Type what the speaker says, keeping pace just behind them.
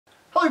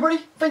Hello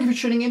everybody, thank you for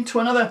tuning in to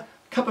another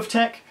Cup of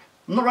Tech.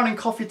 I'm not running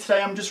coffee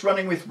today, I'm just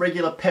running with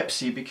regular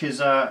Pepsi because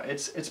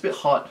it's a bit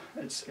hot.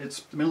 It's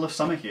the middle of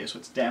summer here, so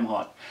it's damn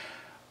hot.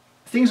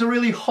 Things are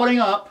really hotting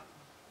up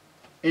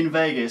in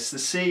Vegas. The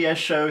CES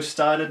show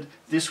started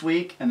this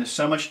week and there's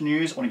so much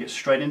news, I want to get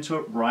straight into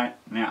it right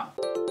now.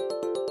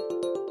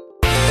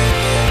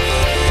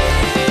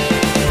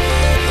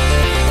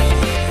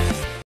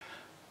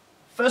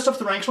 First off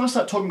the ranks, I want to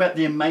start talking about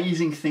the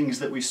amazing things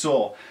that we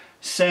saw.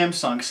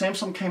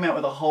 Samsung came out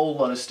with a whole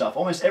lot of stuff.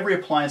 Almost every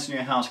appliance in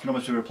your house can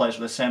almost be replaced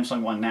with a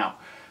Samsung one now.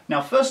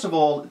 Now, first of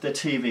all, the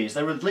TVs.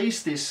 They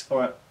released this,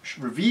 or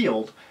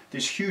revealed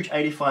this huge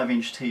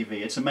 85-inch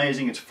TV. It's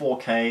amazing, it's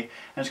 4K, and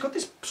it's got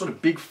this sort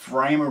of big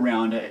frame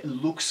around it. It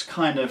looks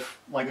kind of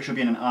like it should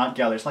be in an art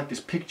gallery. It's like this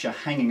picture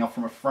hanging up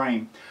from a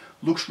frame.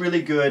 Looks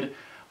really good.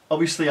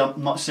 Obviously,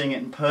 I'm not seeing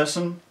it in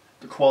person.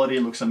 The quality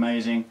looks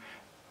amazing.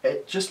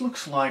 It just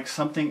looks like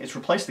something, it's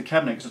replaced the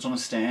cabinet because it's on a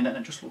stand, and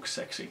it just looks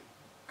sexy.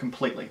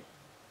 Completely.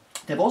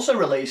 They've also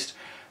released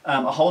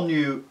a whole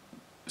new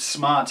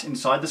smart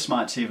inside the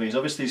smart TVs.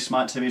 Obviously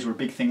smart TVs were a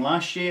big thing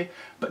last year,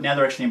 but now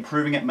they're actually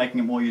improving it, making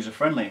it more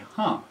user-friendly.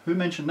 Who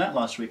mentioned that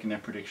last week in their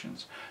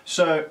predictions?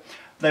 So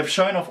they've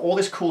shown off all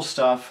this cool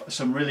stuff,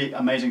 some really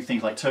amazing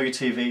things like tell your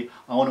TV,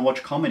 I want to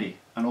watch comedy,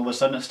 and all of a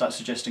sudden it starts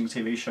suggesting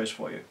TV shows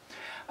for you.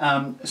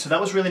 So that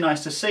was really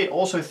nice to see.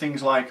 Also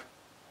things like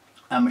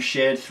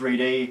shared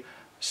 3D,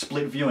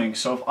 split viewing.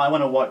 So if I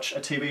want to watch a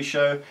TV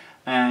show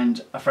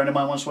and a friend of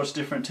mine wants to watch a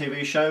different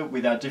TV show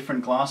with our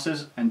different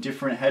glasses and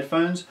different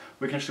headphones,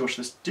 we can actually watch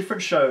this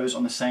different shows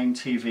on the same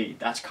TV.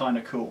 That's kind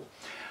of cool.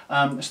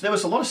 So there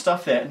was a lot of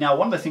stuff there. Now,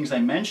 one of the things they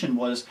mentioned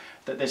was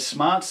that their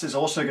smarts is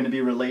also going to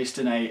be released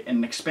in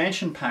an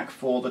expansion pack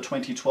for the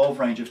 2012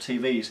 range of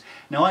TVs.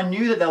 Now, I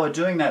knew that they were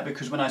doing that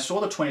because when I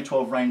saw the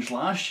 2012 range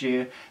last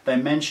year, they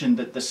mentioned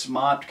that the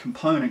smart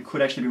component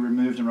could actually be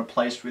removed and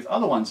replaced with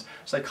other ones.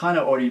 So they kind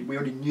of we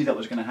already knew that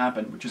was going to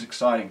happen, which is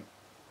exciting.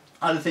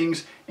 Other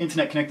things,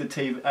 internet connected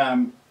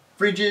TV,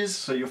 fridges,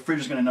 so your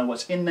fridge is going to know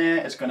what's in there,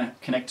 it's going to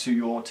connect to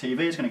your TV,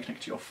 it's going to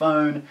connect to your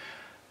phone.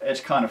 It's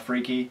kind of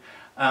freaky.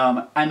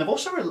 And they've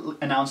also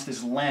announced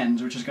this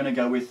lens which is going to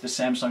go with the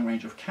Samsung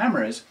range of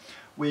cameras,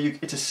 where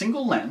it's a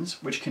single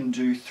lens which can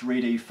do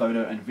 3D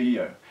photo and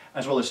video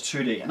as well as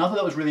 2D. And I thought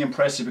that was really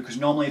impressive because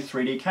normally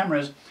 3D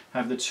cameras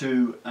have the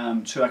two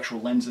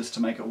actual lenses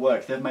to make it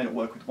work. They've made it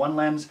work with one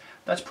lens.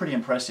 That's pretty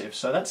impressive.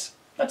 So that's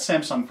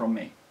Samsung from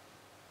me.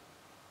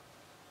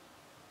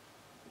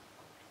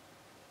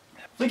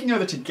 Flicking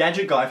over to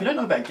Gadget Guy. If you don't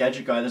know about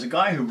Gadget Guy, there's a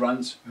guy who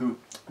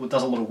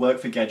does a lot of work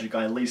for Gadget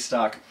Guy, Lee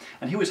Stark,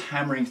 and he was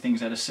hammering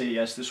things out of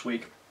CES this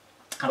week.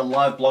 Had a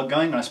live blog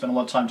going, and I spent a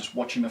lot of time just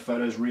watching the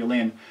photos reel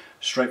in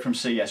straight from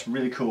CES.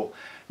 Really cool.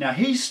 Now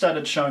he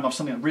started showing off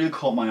something that really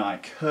caught my eye: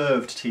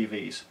 curved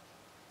TVs.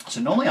 So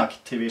normally our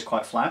TV is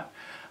quite flat,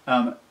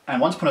 and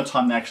once upon a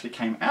time they actually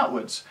came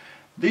outwards.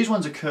 These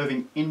ones are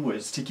curving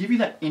inwards to give you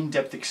that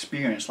in-depth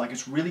experience, like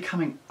it's really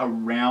coming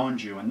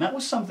around you, and that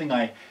was something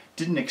I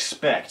didn't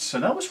expect, so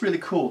that was really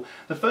cool.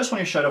 The first one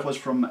you showed off was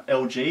from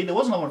LG. There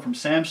was another one from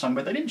Samsung,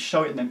 but they didn't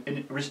show it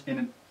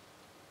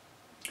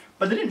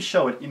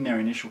in their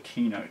initial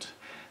keynote.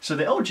 So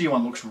the LG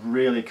one looks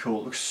really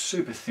cool. It looks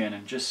super thin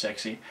and just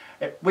sexy.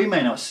 We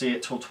may not see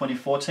it till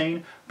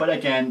 2014, but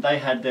again, they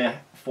had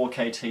their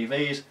 4K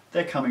TVs.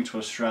 They're coming to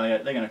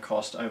Australia. They're going to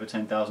cost over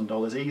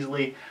 $10,000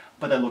 easily,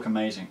 but they look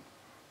amazing.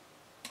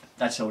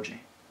 That's LG.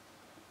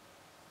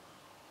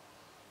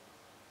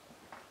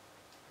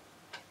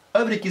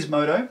 Over to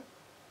Gizmodo.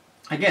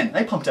 Again,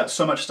 they pumped out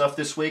so much stuff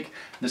this week.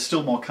 There's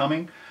still more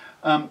coming.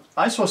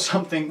 I saw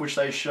something which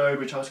they showed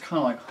which I was kind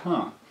of like,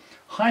 huh.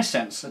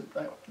 Hisense,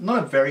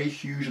 not a very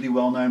hugely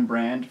well-known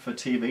brand for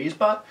TVs,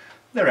 but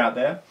they're out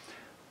there.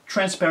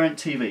 Transparent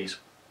TVs.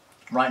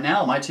 Right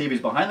now, my TV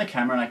is behind the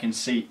camera and I can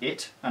see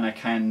it, and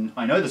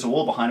I know there's a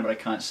wall behind it, but I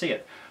can't see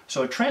it.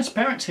 So a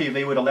transparent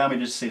TV would allow me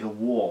to see the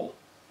wall.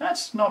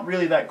 That's not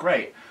really that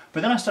great.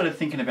 But then I started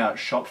thinking about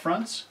shop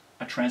fronts.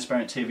 A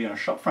transparent TV on a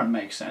shop front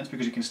makes sense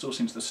because you can still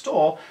see into the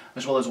store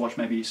as well as watch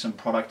maybe some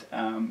product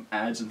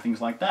ads and things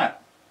like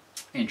that.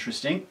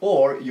 Interesting.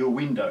 Or your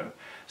window.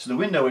 So the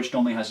window, which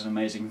normally has an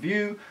amazing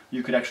view,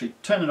 you could actually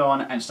turn it on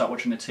and start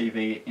watching the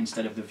TV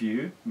instead of the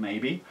view,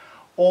 maybe.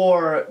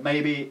 Or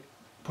maybe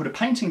put a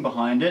painting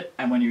behind it,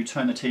 and when you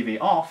turn the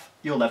TV off,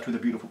 you're left with a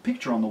beautiful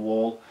picture on the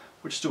wall,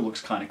 which still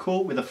looks kind of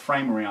cool with a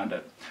frame around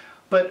it.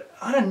 But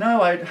I don't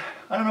know. I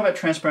don't know about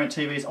transparent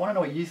TVs. I want to know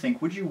what you think.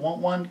 Would you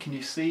want one? Can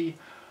you see?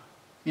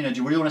 You know,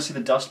 do you really want to see the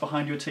dust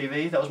behind your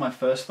TV? That was my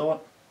first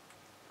thought.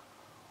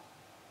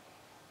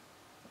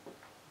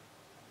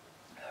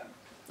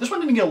 This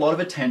one didn't get a lot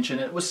of attention.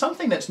 It was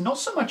something that's not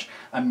so much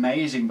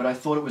amazing, but I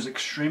thought it was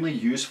extremely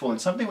useful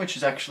and something which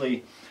is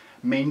actually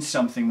means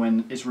something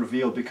when it's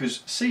revealed,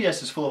 because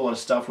CES is full of a lot of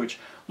stuff which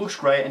looks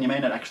great and you may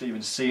not actually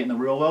even see it in the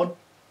real world.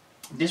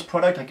 This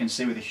product I can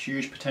see with a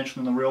huge potential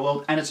in the real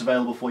world, and it's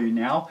available for you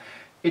now.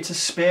 It's a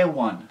spare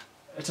one.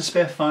 It's a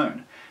spare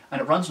phone. And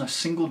it runs on a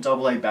single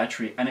AA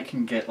battery, and it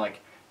can get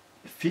like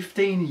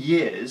 15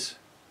 years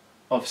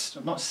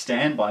not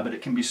standby, but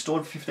it can be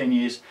stored for 15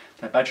 years.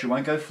 That battery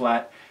won't go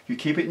flat. You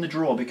keep it in the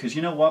drawer because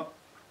you know what?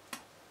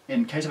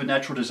 In case of a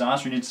natural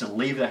disaster, you need to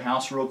leave the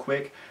house real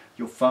quick.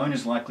 Your phone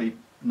is likely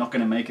not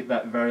going to make it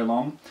that very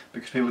long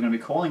because people are going to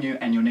be calling you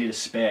and you'll need a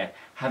spare.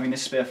 Having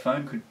this spare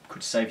phone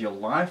could save your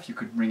life. You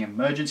could ring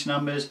emergency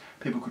numbers.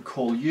 People could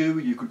call you.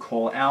 You could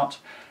call out.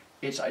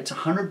 It's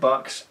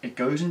 $100. It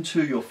goes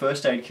into your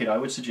first aid kit, I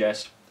would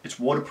suggest. It's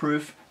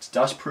waterproof. It's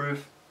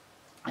dustproof.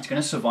 It's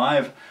going to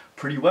survive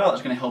pretty well.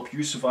 It's going to help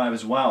you survive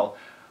as well.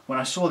 When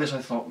I saw this,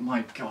 I thought,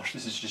 my gosh,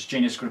 this is just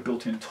genius. It's got a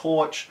built-in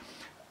torch,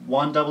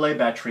 one AA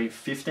battery,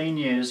 15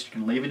 years. You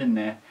can leave it in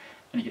there,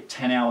 and you get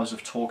 10 hours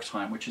of talk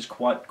time, which is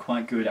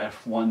quite good at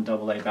one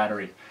AA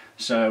battery.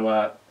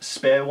 So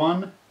spare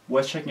one,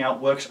 worth checking out.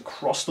 Works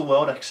across the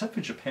world except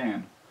for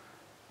Japan.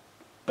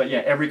 But yeah,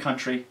 every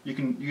country you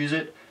can use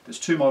it. There's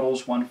 2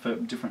 models, one for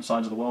different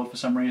sides of the world for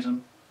some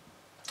reason.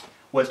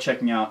 Worth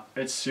checking out.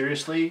 It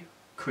seriously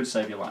could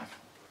save your life.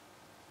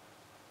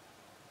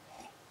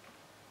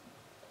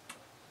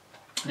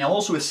 Now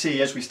also with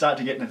CES we start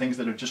to get into things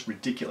that are just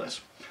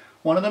ridiculous.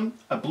 One of them,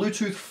 a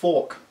Bluetooth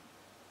fork.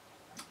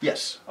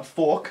 Yes, a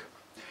fork,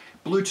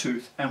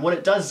 Bluetooth, and what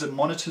it does is it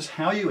monitors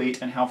how you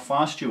eat and how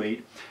fast you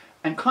eat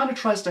and kind of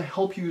tries to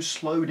help you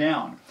slow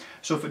down.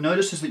 So if it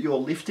notices that you're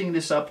lifting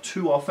this up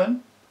too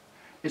often,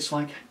 it's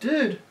like,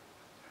 dude,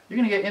 you're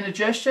going to get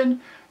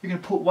indigestion, you're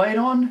going to put weight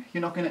on,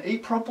 you're not going to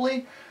eat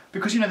properly.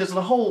 Because, you know, there's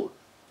the whole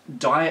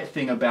diet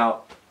thing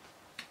about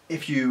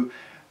if you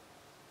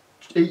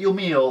eat your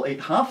meal,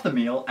 eat half the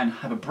meal and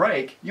have a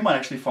break, you might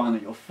actually find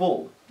that you're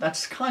full.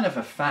 That's kind of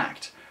a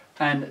fact.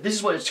 And this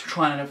is what it's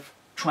trying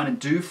to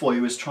do for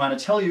you, is trying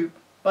to tell you,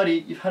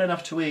 buddy, you've had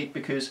enough to eat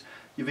because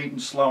you've eaten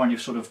slow and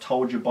you've sort of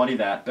told your body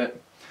that.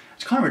 But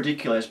it's kind of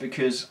ridiculous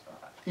because,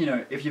 you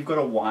know, if you've got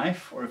a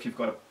wife or if you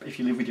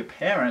live with your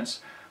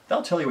parents,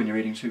 they'll tell you when you're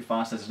eating too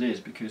fast as it is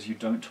because you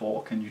don't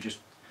talk and you just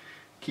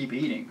keep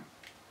eating.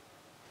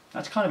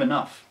 That's kind of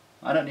enough.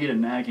 I don't need a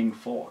nagging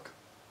fork.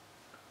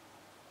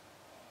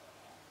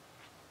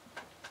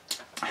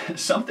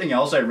 Something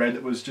else I read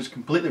that was just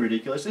completely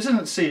ridiculous. This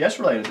isn't CES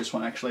related, this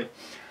one actually.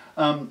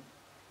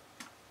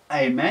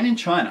 A man in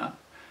China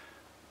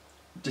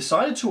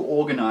decided to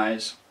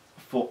organize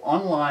for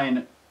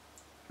online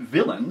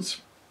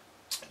villains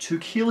to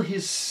kill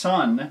his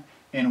son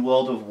in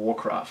World of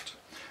Warcraft.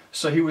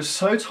 So he was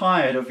so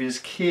tired of his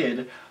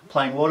kid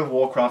playing World of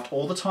Warcraft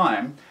all the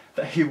time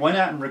that he went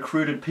out and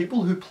recruited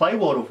people who play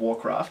World of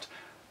Warcraft,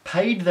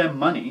 paid them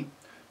money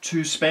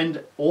to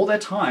spend all their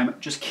time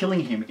just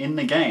killing him in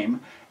the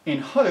game in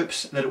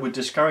hopes that it would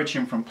discourage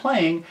him from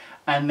playing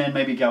and then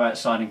maybe go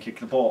outside and kick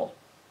the ball.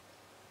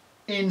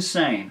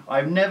 Insane.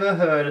 I've never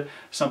heard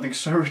something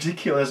so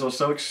ridiculous or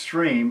so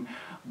extreme,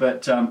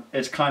 but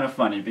it's kind of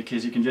funny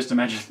because you can just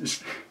imagine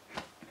this.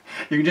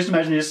 You can just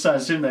imagine his son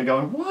sitting there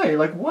going, why?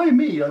 Like, why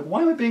me? Like,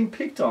 why am I being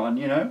picked on,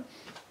 you know?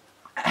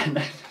 And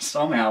then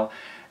somehow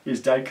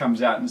his dad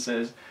comes out and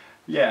says,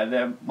 yeah,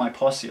 they're my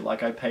posse,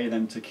 like I pay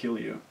them to kill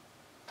you.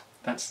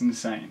 That's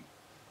insane.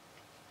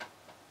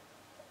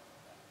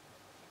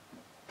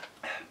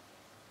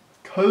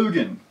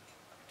 Kogan.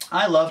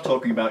 I love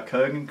talking about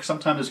Kogan because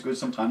sometimes it's good,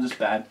 sometimes it's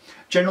bad.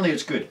 Generally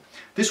it's good.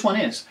 This one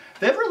is.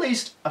 They've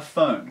released a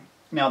phone.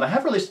 Now they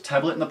have released a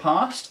tablet in the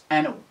past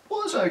and it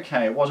was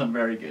okay, it wasn't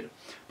very good.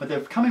 But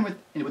they've come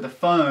in with a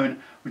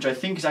phone which I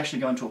think is actually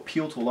going to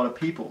appeal to a lot of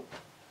people.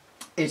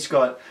 It's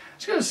got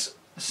a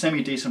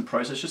semi-decent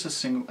processor, just I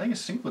think a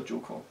single or dual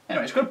core.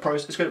 Anyway, it's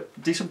got a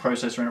decent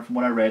processor in it from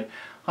what I read.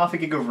 1/2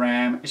 gig of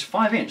RAM. It's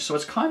 5-inch, so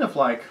it's kind of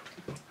like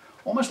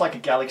almost like a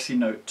Galaxy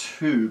Note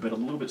 2, but a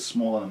little bit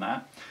smaller than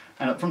that.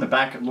 And from the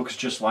back, it looks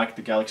just like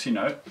the Galaxy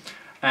Note.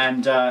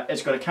 And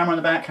it's got a camera in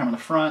the back, camera in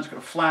the front. It's got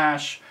a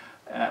flash.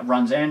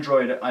 Runs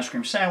Android, ice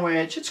cream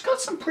sandwich. It's got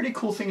some pretty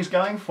cool things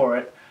going for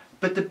it.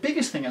 But the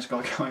biggest thing it's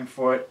got going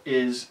for it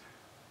is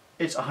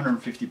it's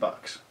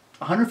 $150.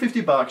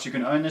 $150, you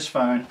can own this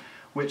phone.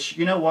 Which,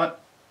 you know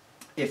what?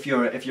 If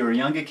you're a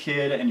younger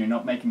kid and you're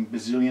not making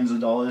bazillions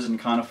of dollars and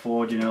can't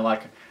afford, you know,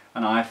 like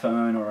an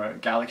iPhone or a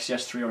Galaxy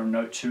S3 or a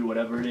Note 2,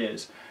 whatever it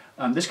is,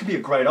 this could be a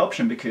great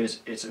option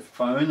because it's a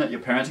phone that your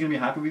parents are going to be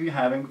happy with you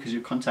having because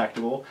you're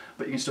contactable,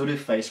 but you can still do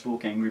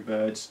Facebook, Angry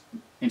Birds,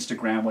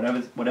 Instagram,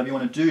 whatever you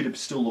want to do to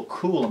still look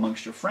cool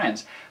amongst your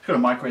friends. It's got a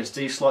micro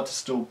SD slot to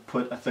still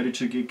put a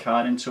 32 gig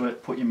card into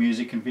it, put your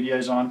music and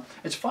videos on.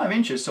 It's 5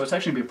 inches, so it's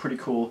actually going to be a pretty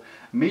cool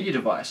media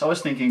device. I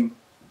was thinking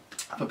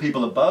for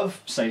people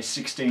above, say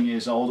 16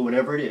 years old or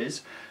whatever it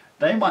is,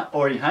 they might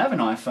already have an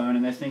iPhone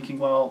and they're thinking,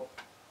 well,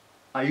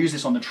 I use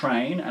this on the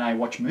train and I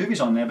watch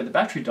movies on there, but the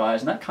battery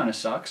dies and that kind of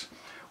sucks.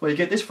 Well, you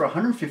get this for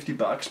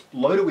 $150,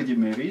 load it with your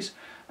movies,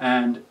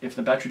 and if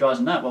the battery dies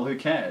on that, well, who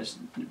cares?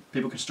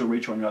 People can still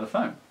reach you on your other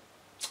phone.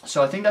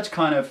 So I think that's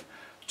kind of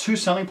 2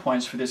 selling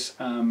points for this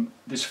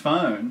this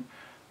phone.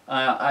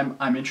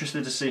 I'm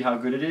interested to see how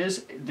good it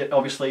is.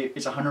 Obviously,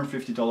 it's a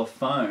 $150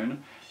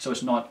 phone, so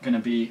it's not going to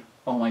be,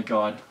 oh my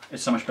god,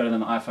 it's so much better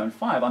than the iPhone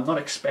 5. I'm not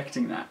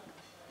expecting that.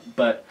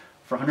 But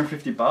for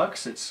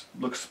 $150, it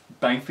looks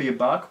bang for your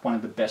buck, one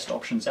of the best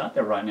options out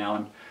there right now.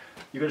 And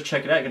you've got to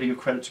check it out. You've got to give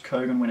credit to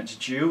Kogan when it's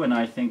due, and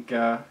I think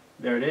there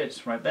it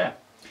is, right there.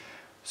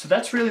 So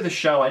that's really the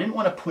show. I didn't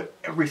want to put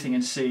everything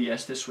in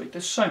CES this week.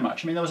 There's so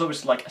much. I mean, there was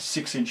obviously like a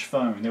 6-inch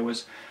phone. There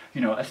was,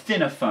 you know, a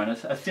thinner phone,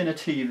 a thinner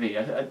TV,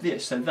 a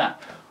this and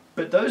that.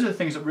 But those are the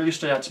things that really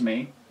stood out to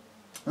me.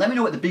 Let me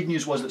know what the big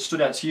news was that stood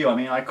out to you. I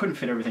mean, I couldn't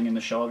fit everything in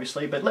the show,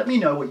 obviously, but let me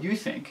know what you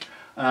think.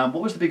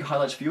 What was the big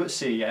highlights for you at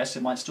CES?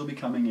 It might still be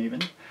coming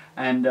even.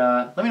 And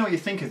let me know what you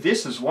think of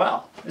this as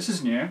well. This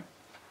is new.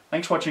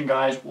 Thanks for watching,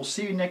 guys. We'll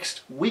see you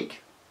next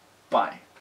week. Bye.